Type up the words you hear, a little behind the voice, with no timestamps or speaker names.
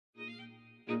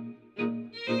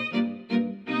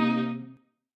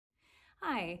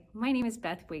Hi, my name is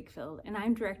Beth Wakefield, and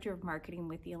I'm Director of Marketing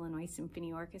with the Illinois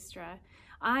Symphony Orchestra.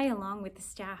 I, along with the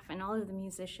staff and all of the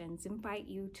musicians, invite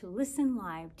you to listen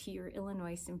live to your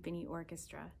Illinois Symphony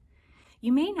Orchestra.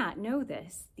 You may not know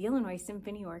this, the Illinois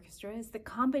Symphony Orchestra is the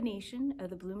combination of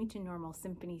the Bloomington Normal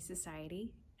Symphony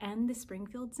Society and the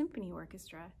Springfield Symphony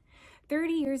Orchestra.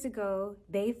 30 years ago,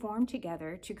 they formed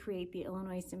together to create the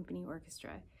Illinois Symphony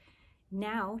Orchestra,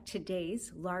 now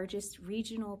today's largest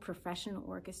regional professional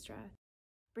orchestra,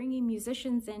 bringing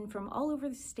musicians in from all over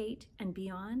the state and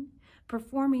beyond,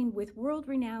 performing with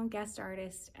world-renowned guest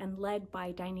artists and led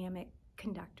by dynamic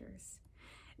conductors.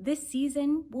 This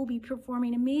season, we'll be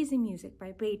performing amazing music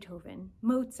by Beethoven,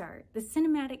 Mozart, the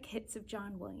cinematic hits of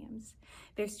John Williams.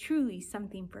 There's truly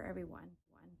something for everyone.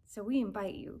 So we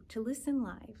invite you to listen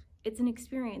live. It's an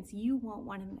experience you won't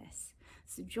want to miss.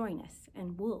 So join us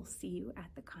and we'll see you at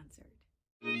the concert.